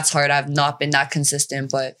that's hard. I've not been that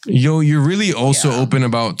consistent, but you're really also open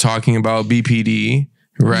about talking about BPD,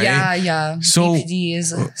 right? Yeah. So BPD is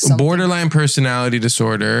something. borderline personality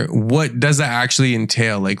disorder. What does that actually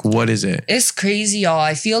entail? Like, what is it? It's crazy, y'all.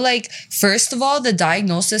 I feel like, first of all, the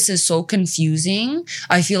diagnosis is so confusing.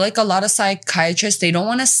 I feel like a lot of psychiatrists, they don't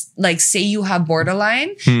want to like say you have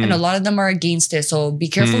borderline, and a lot of them are against it. So be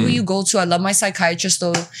careful who you go to. I love my psychiatrist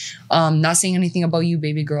though. Not saying anything about you,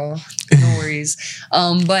 baby girl. No worries.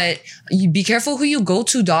 But you be careful who you go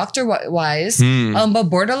to doctor wise. But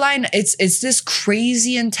borderline, it's this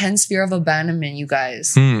crazy intense fear of abandonment, you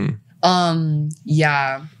guys.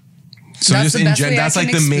 Yeah. So That's just the best way I that's can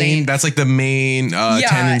like the explain. main, that's like the main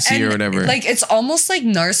tendency and or whatever. Like it's almost like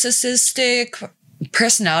narcissistic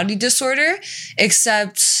personality disorder,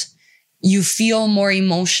 except you feel more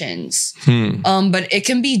emotions. But it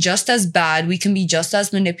can be just as bad. We can be just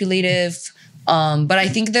as manipulative. But I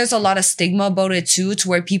think there's a lot of stigma about it too, to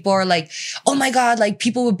where people are like, oh my God, like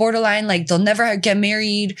people with borderline, like they'll never get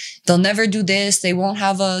married. They'll never do this. They won't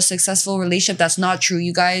have a successful relationship. That's not true,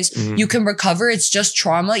 you guys. You can recover. It's just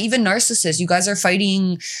trauma. Even narcissists, you guys are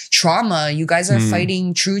fighting trauma. You guys are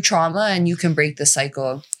fighting true trauma, and you can break the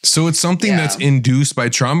cycle. So it's something that's induced by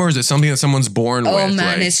trauma, or is it something that someone's born with? Oh man,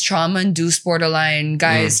 like? it's trauma-induced borderline.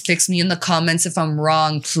 Guys, fix me in the comments if I'm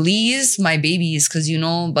wrong, please. My babies, because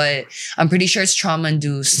but I'm pretty sure it's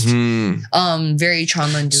trauma-induced. Very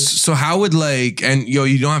trauma-induced. So how would and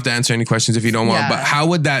you don't have to answer any questions if you don't want, but how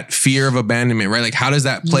would that fear of abandonment, right? Like how does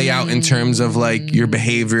that play out in terms of like your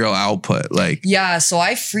behavioral output? Like so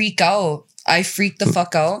I freak out. I freak the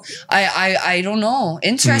fuck out. I don't know.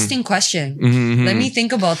 Interesting question. Let me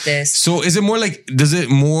think about this. So is it more like, is it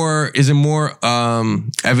more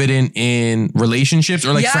evident in relationships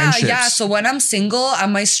or like friendships? Yeah. So when I'm single,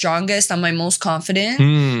 I'm my strongest. I'm my most confident.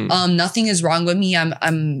 Nothing is wrong with me. I'm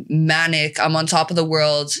manic. I'm on top of the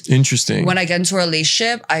world. Interesting. When I get into a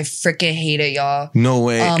relationship, I freaking hate it, y'all. No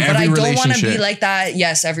way. But I don't want to be like that.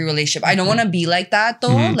 Yes, every relationship. I don't want to be like that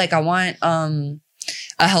though. Like I want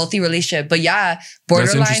a healthy relationship. But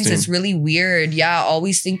borderlines, it's really weird.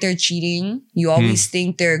 Always think they're cheating. You always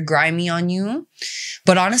think they're grimy on you.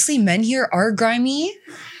 But honestly, men here are grimy.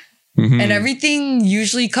 And everything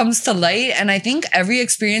usually comes to light. And I think every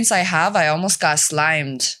experience I have, I almost got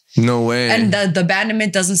slimed. No way. And the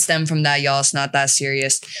abandonment doesn't stem from that, y'all. It's not that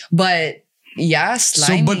serious. But slimy.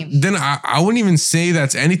 So, but then I wouldn't even say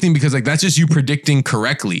that's anything, because like that's just you predicting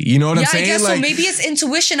correctly. You know what I'm saying? I guess like, so. Maybe it's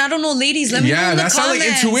intuition. I don't know, ladies. Let me know in the comments. Yeah, that sounds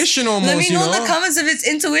like intuition almost. Let me know in the comments if it's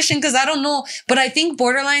intuition, because I don't know. But I think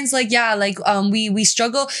borderlines, we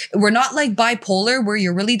struggle. We're not like bipolar, where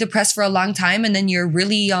you're really depressed for a long time and then you're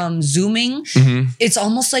really zooming. It's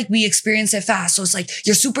almost like we experience it fast. So it's like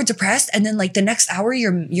you're super depressed, and then like the next hour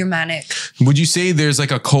you're manic. Would you say there's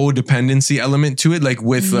like a codependency element to it, like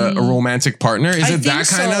with a romantic partner? Is it that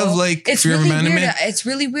kind of like it's fear really of abandonment? Weird. It's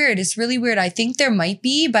really weird. It's really weird. I think there might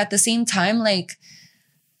be, but at the same time, like,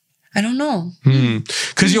 I don't know.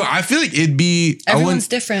 Because I feel like it'd be everyone's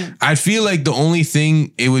different. I feel like the only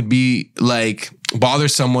thing it would be like bother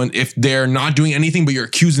someone if they're not doing anything, but you're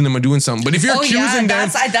accusing them of doing something. But if you're accusing them,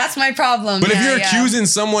 that's my problem. But if you're accusing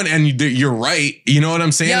someone and you're right, you know what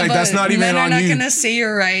I'm saying? Like that's not even on you. Men are not gonna say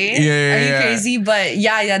you're right. Are you crazy? But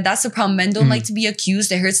that's the problem. Men don't like to be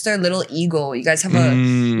accused. It hurts their little ego. You guys have a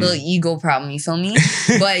little ego problem. You feel me?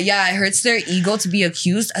 But it hurts their ego to be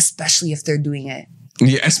accused, especially if they're doing it.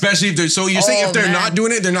 Yeah, especially if they're saying if they're not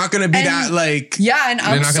doing it, they're not gonna be that like. Yeah, and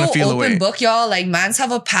I'm so open book, y'all. Like, mans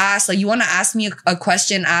have a past. Like, you want to ask me a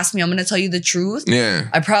question, ask me. I'm gonna tell you the truth. Yeah,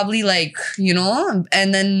 I probably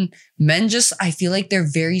and then men just, I feel like they're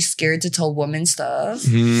very scared to tell women stuff.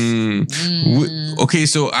 Okay,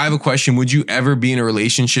 so I have a question. Would you ever be in a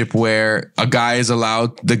relationship where the guy is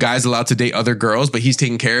allowed to date other girls, but he's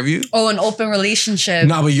taking care of you? Oh, an open relationship.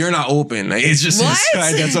 No, but you're not open. Like, it's just his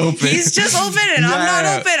side that's open. He's just open and I'm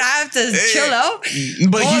not open. I have to chill out.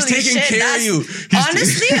 But he's taking care of you.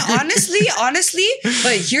 Honestly.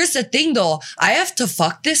 But here's the thing though. I have to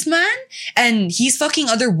fuck this man and he's fucking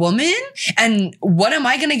other women. And what am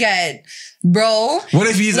I going to get? Bro, what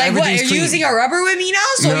if he's like, what, are you clean? using a rubber with me now?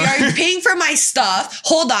 So you're paying for my stuff.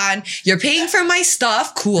 Hold on. You're paying for my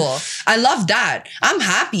stuff. Cool. I love that. I'm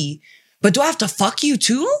happy. But do I have to fuck you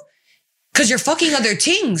too? Because you're fucking other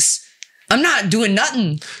things. I'm not doing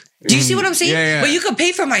nothing. Do you see what I'm saying? Yeah. But you could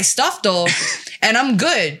pay for my stuff though. And I'm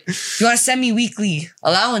good. You want to send me weekly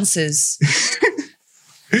allowances.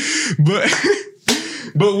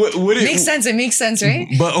 But would it makes sense? It makes sense, right?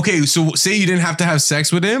 But okay, so say you didn't have to have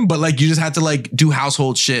sex with him, but like you just had to like do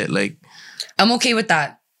household shit. Like, I'm okay with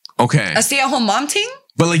that. Okay, a stay-at-home mom thing.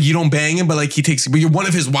 But like you don't bang him, but like but you're one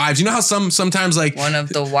of his wives. You know how sometimes like one of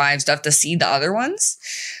the wives. Do I have to see the other ones?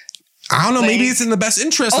 I don't know. Like, maybe it's in the best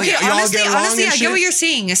interest. Okay, like, y'all honestly, get along and I shit. get what you're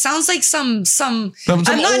saying. It sounds like some. I'm not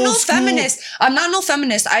old no school- feminist. I'm not no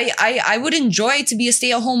feminist. I would enjoy to be a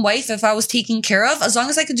stay-at-home wife if I was taken care of, as long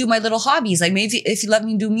as I could do my little hobbies. Like maybe if you let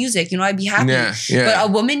me do music, you know, I'd be happy. Yeah. But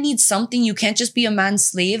a woman needs something. You can't just be a man's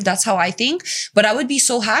slave. That's how I think. But I would be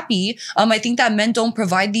so happy. I think that men don't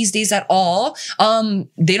provide these days at all.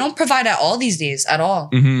 They don't provide at all these days at all.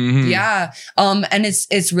 Yeah. And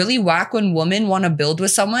it's really whack when women want to build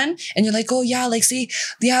with someone and you're like, oh yeah, like see,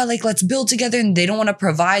 yeah, like let's build together, and they don't want to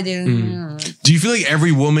provide. Do you feel like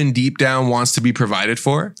every woman deep down wants to be provided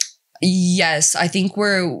for? Yes, I think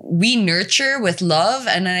we nurture with love,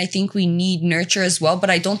 and then I think we need nurture as well. But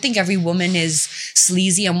I don't think every woman is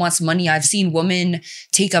sleazy and wants money. I've seen women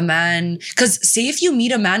take a man, because say if you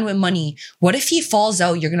meet a man with money, what if he falls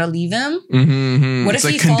out? You're gonna leave him? What if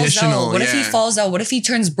he falls out? What if he falls out? What if he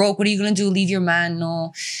turns broke? What are you gonna do? Leave your man?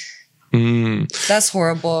 No. That's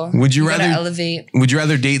horrible. Would you gotta rather elevate? Would you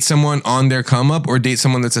rather date someone on their come up or date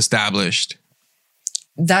someone that's established?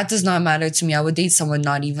 That does not matter to me. I would date someone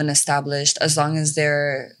not even established, as long as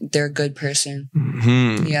they're a good person.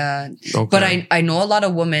 Yeah. Okay. But I know a lot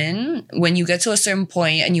of women, when you get to a certain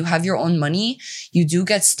point and you have your own money, you do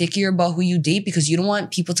get stickier about who you date because you don't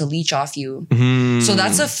want people to leech off you. So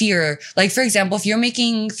that's a fear. Like, for example, if you're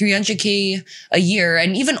making $300K a year,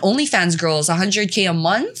 and even OnlyFans girls, $100K a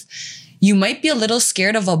month, you might be a little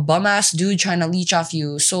scared of a bum ass dude trying to leech off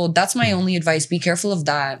you. So that's my only advice. Be careful of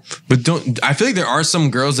that. But I feel like there are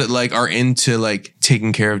some girls that like are into like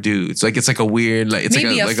taking care of dudes. Like it's like a weird, like it's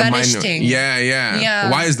Maybe like a a fetish minor thing.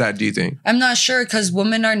 Yeah. Why is that, do you think? I'm not sure, because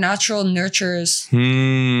women are natural nurturers.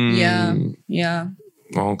 Yeah.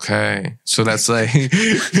 Okay. So that's like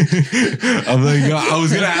I'm like, I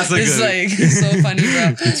was gonna ask like It's so funny,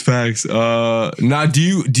 bro. It's facts. Now do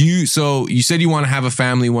you so you said you want to have a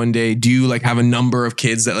family one day. Do you like have a number of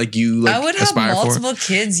kids that like you like I would have aspire multiple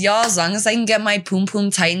kids, y'all, as long as I can get my poom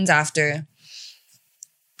poom tightened after.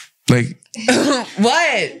 Like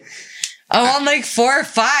What? I want like 4 or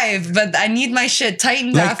 5, but I need my shit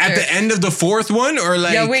tightened like after. at the end of the 4th one, or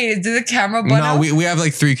like Yeah, wait, did the camera button? No, we have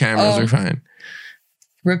like 3 cameras. We're fine.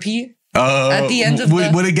 Repeat. At the end of would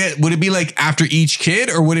it be like after each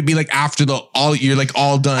kid, or would it be like after you're like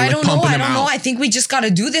all done? I like don't know. pumping I them don't know. out? I think we just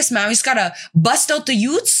gotta do this, man. We just gotta bust out the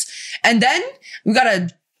youths, and then we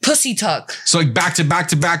gotta pussy tuck. So like back to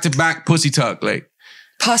back pussy tuck, like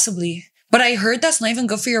Possibly. But I heard that's not even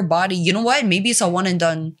good for your body. You know what? Maybe it's a one and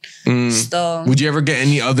done. Still. Would you ever get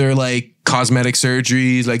any other like cosmetic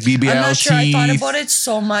surgeries, like BBL? I'm not sure. teeth? I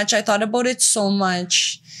thought about it so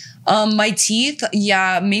much. My teeth,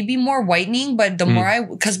 yeah, maybe more whitening, but the more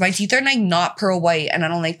because my teeth are like not pearl white, and I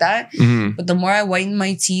don't like that. But the more I whiten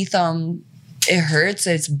my teeth, it hurts.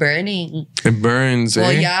 It's burning. It burns.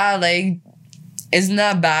 Well, eh? yeah, like, isn't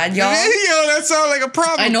that bad, y'all? Yo, that sounds like a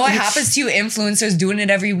problem. I know it happens to you influencers doing it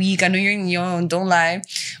every week. I know don't lie.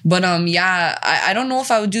 But yeah, I don't know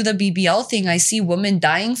if I would do the BBL thing. I see women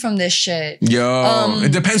dying from this shit. Yo,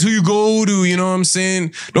 it depends who you go to, you know what I'm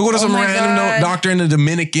saying? Don't go to some my random God. doctor in the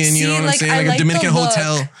Dominican, you know what I'm saying? I Like a Dominican the look.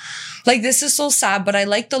 hotel. Like, this is so sad, but I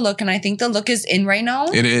like the look, and I think the look is in right now.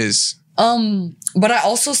 It is. But I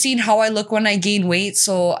also seen how I look when I gain weight,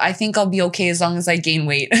 so I think I'll be okay as long as I gain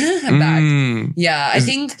weight back. Yeah, I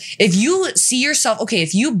think if you see yourself, okay,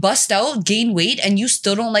 if you bust out, gain weight, and you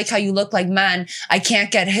still don't like how you look, like, man, I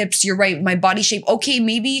can't get hips, you're right, my body shape, okay,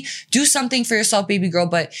 maybe do something for yourself, baby girl.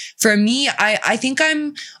 But for me, I think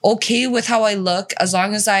I'm okay with how I look as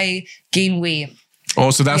long as I gain weight. Oh,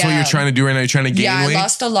 so that's what you're trying to do right now? You're trying to gain weight? Yeah, I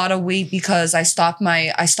lost a lot of weight because I stopped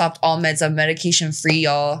all meds. I'm medication free,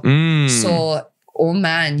 y'all. So, oh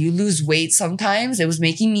man, you lose weight sometimes. It was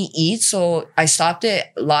making me eat, so I stopped it,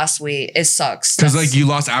 lost weight. It sucks. Because like you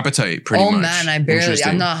lost appetite pretty much. Oh man,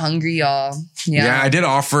 I'm not hungry, y'all. Yeah, I did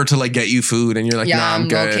offer to like get you food, and you're like, nah, I'm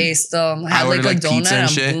good. Okay, still. I had like a pizza and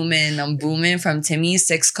donut. shit. I'm booming from Timmy's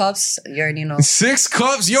 6 cups. You already know. 6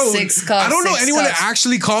 cups? Yo, 6 cups. I don't know 6 anyone cups. that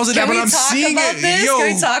actually calls it that, but I'm seeing it. This? Yo,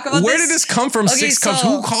 Can we talk about where this? did this come from? Okay, 6 cups?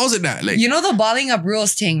 Who calls it that? Like, you know the balling up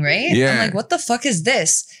rules thing, right? Yeah. I'm like, what the fuck is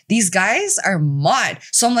this? These guys are mod.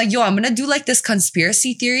 So I'm like, yo, I'm gonna do like this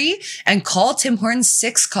conspiracy theory and call Tim Hortons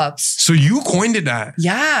 6 cups. So you coined it that?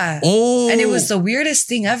 Yeah. Oh. And it was the weirdest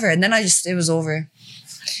thing ever. And then it was over.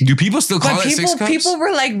 Do people still call But it 6 cups? people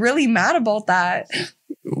were like really mad about that.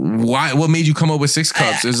 Why? What made you come up with 6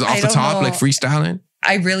 cups? Is it off the don't top, know. like freestyling?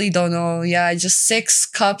 I really don't know. Yeah, just 6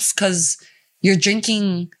 cups because you're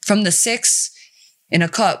drinking from the 6 in a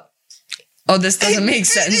cup. Oh, this doesn't make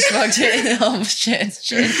sense. Fuck it. Oh, shit.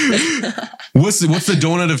 What's the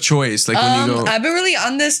donut of choice? Like when you go. I've been really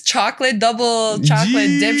on this double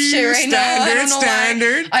chocolate dip shit right now. I don't know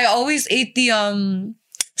standard. why. I always ate the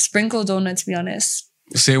sprinkle donut, to be honest.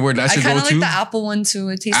 Say where that should go to. I kind of like the apple one too.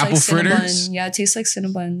 It tastes apple like cinnamon. fritters? Yeah, it tastes like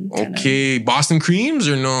cinnamon. Kinda. Okay, Boston creams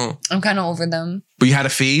or no? I'm kind of over them. But you had a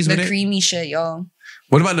phase with The it? creamy shit, y'all.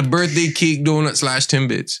 What about the birthday cake donut /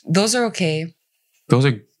 Timbits? Those are okay. Those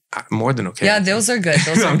are more than okay. Yeah, those are good.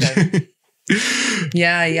 Those are good.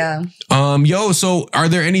 Yeah. Yo, so are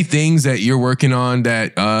there any things that you're working on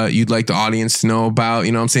that you'd like the audience to know about?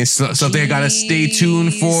 You know what I'm saying? Something I gotta stay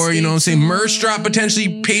tuned for. You know what I'm saying? Merch drop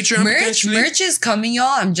potentially, Patreon potentially. Merch is coming, y'all.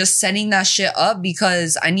 I'm just setting that shit up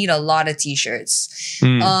because I need a lot of t-shirts.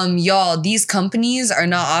 Y'all, these companies are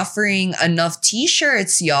not offering enough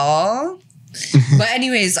t-shirts, y'all. But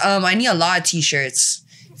anyways, I need a lot of t-shirts.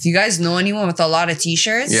 If you guys know anyone with a lot of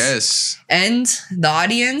t-shirts, yes, and the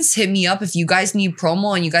audience, hit me up if you guys need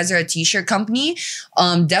promo and you guys are a t-shirt company.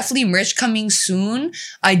 Definitely merch coming soon.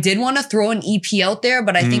 I did want to throw an EP out there,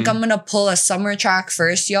 but I think I'm gonna pull a summer track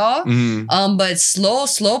first, y'all. But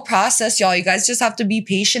slow process, y'all. You guys just have to be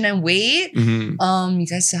patient and wait. You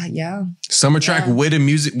guys, yeah. Summer track with the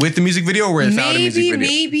music video or without a music video?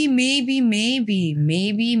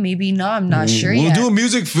 Maybe not. I'm not sure we'll yet. do a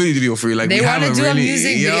music video for you. Like they want to do a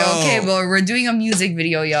music video. Yo. Okay, well, we're doing a music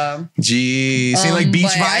video, y'all. Gee, say like beach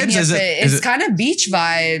vibes? It's kind of beach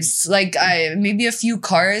vibes. Like maybe a few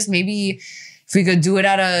cars. Maybe if we could do it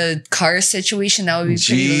at a car situation, that would be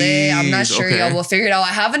pretty lit. I'm not sure, y'all. We'll figure it out.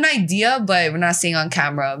 I have an idea, but we're not saying on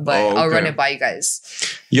camera. But I'll run it by you guys.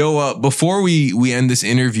 Yo, before we end this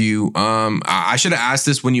interview, I should have asked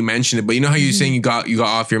this when you mentioned it, but you know how you're saying you got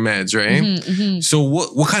off your meds, right? So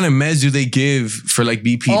what kind of meds do they give for like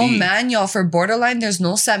BPD? Oh man, y'all, for borderline, there's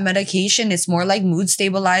no set medication. It's more like mood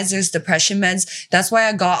stabilizers, depression meds. That's why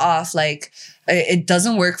I got off. Like, it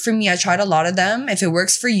doesn't work for me. I tried a lot of them. If it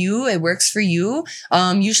works for you, it works for you.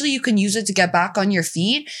 Usually you can use it to get back on your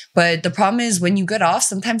feet. But the problem is when you get off,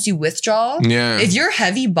 sometimes you withdraw. Yeah. If you're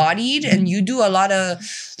heavy bodied and you do a lot of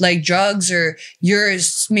like drugs or you're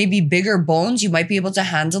maybe bigger bones, you might be able to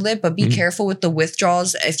handle it. But be careful with the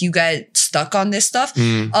withdrawals if you get stuck on this stuff.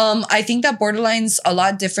 I think that borderline's a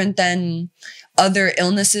lot different than other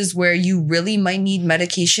illnesses where you really might need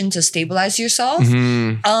medication to stabilize yourself.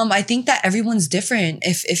 I think that everyone's different.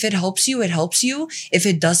 If it helps you, it helps you. If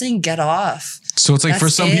it doesn't, get off. So it's like for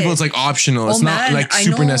some people, it's like optional. It's not like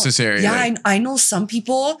super necessary. Yeah, like. I know some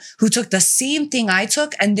people who took the same thing I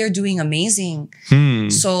took and they're doing amazing.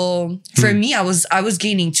 So for me, I was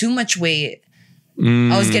gaining too much weight.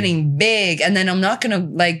 I was getting big, and then I'm not gonna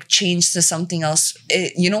like change to something else.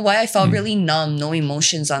 You know why? I felt really numb, no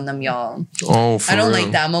emotions on them, y'all. Oh, for I don't real.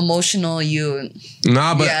 like that. I'm emotional.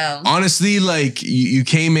 Nah, but honestly, like you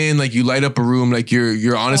came in, like you light up a room, like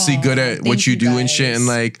you're honestly good at what you do and shit, and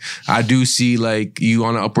like I do see like you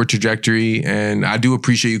on an upward trajectory, and I do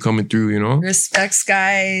appreciate you coming through. You know, respects,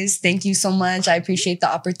 guys. Thank you so much. I appreciate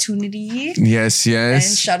the opportunity. Yes. And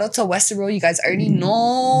shout out to Weston. You guys already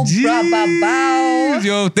know. Bow.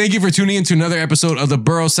 Yo, thank you for tuning in to another episode of The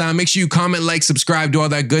Borough Sound. Make sure you comment, like, subscribe, do all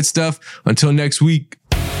that good stuff. Until next week.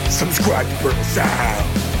 Subscribe to Borough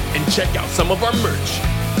Sound and check out some of our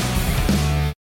merch